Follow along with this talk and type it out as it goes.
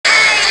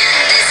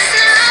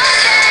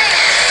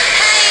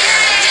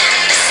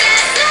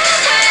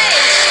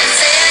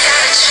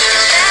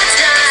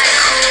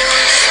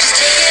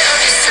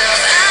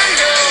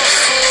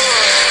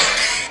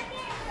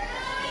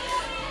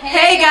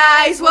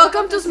guys,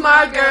 welcome to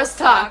Smart Girls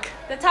Talk.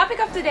 The topic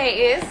of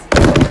today is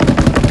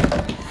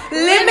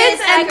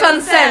Limits and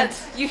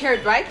consent. You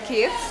heard right,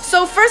 kids?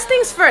 So first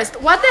things first,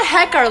 what the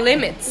heck are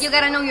limits? You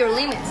gotta know your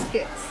limits,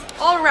 kids.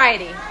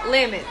 Alrighty,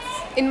 limits.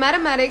 In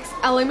mathematics,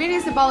 a limit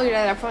is the value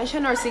that a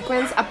function or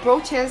sequence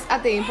approaches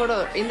at the input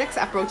or index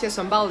approaches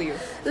some value.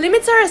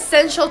 Limits are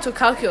essential to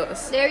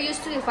calculus. They're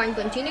used to define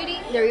continuity,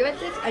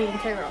 derivatives, and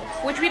integrals.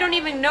 Which we don't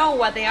even know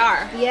what they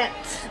are. Yet.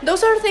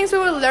 Those are things we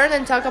will learn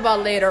and talk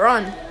about later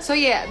on. So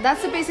yeah,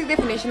 that's the basic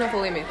definition of a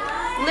limit.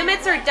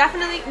 Limits are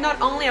definitely not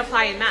only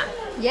apply in math.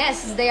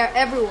 Yes, they are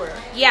everywhere.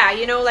 Yeah,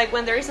 you know, like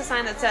when there is a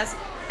sign that says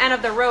end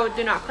of the road,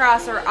 do not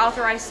cross, or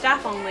authorized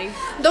staff only.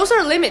 Those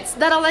are limits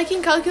that, unlike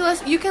in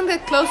calculus, you can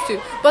get close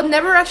to, but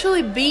never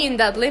actually be in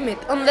that limit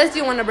unless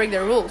you want to break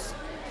the rules.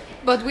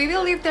 But we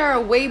believe there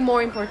are way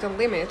more important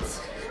limits.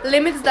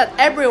 Limits that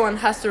everyone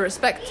has to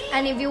respect.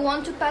 And if you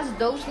want to pass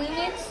those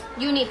limits,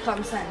 you need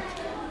consent.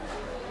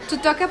 To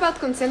talk about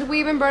consent, we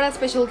even brought a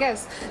special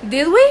guest.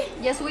 Did we?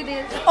 Yes, we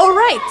did.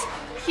 Alright!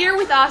 Here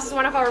with us is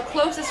one of our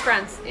closest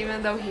friends,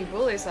 even though he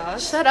bullies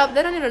us. Shut up,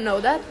 they don't even know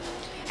that.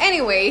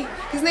 Anyway,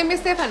 his name is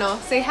Stefano.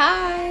 Say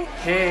hi!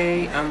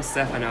 Hey, I'm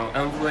Stefano.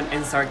 I'm fluent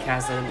in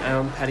sarcasm and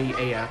I'm petty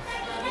AF.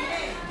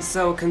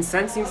 So,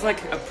 consent seems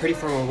like a pretty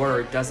formal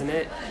word, doesn't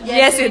it?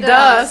 Yes, it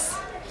does.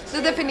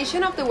 The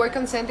definition of the word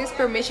consent is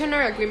permission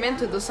or agreement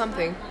to do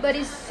something. But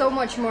it's so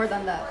much more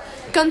than that.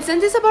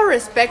 Consent is about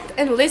respect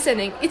and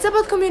listening. It's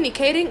about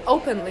communicating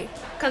openly.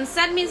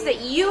 Consent means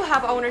that you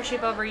have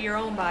ownership over your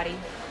own body.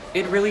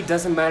 It really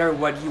doesn't matter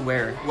what you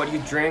wear, what you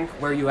drink,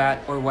 where you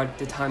at, or what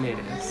the time it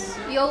is.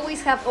 You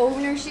always have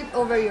ownership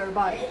over your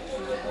body.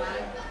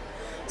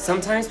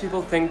 Sometimes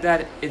people think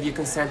that if you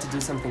consent to do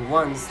something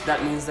once,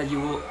 that means that you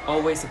will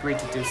always agree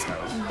to do so.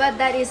 But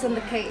that isn't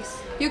the case.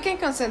 You can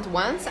consent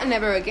once and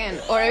never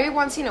again, or every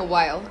once in a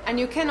while, and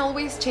you can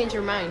always change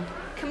your mind.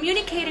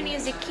 Communicating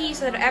is the key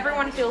so that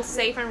everyone feels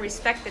safe and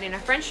respected in a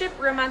friendship,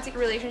 romantic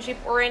relationship,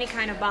 or any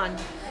kind of bond.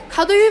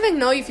 How do you even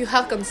know if you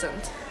have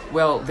consent?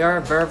 Well, there are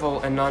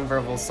verbal and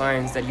non-verbal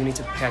signs that you need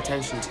to pay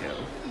attention to.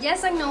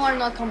 Yes and no are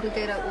not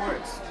complicated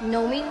words.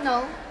 No means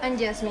no, and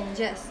yes means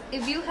yes.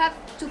 If you have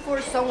to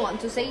force someone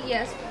to say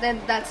yes, then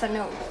that's a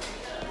no.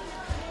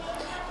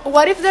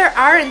 What if there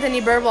aren't any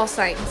verbal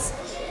signs?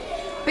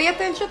 Pay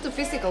attention to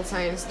physical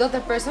signs. Does the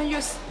person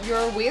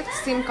you're with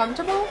seem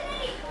comfortable?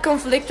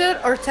 Conflicted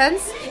or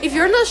tense? If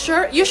you're not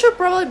sure, you should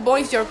probably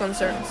voice your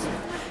concerns.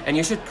 And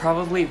you should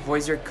probably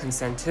voice your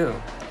consent too.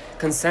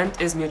 Consent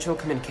is mutual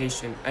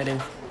communication,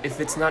 and if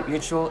it's not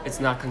mutual,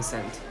 it's not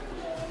consent.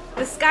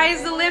 The sky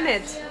is the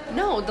limit.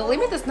 No, the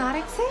limit does not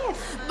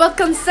exist. But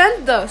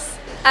consent does.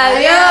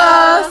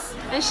 Adios!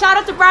 And shout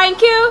out to Brian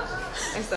Q.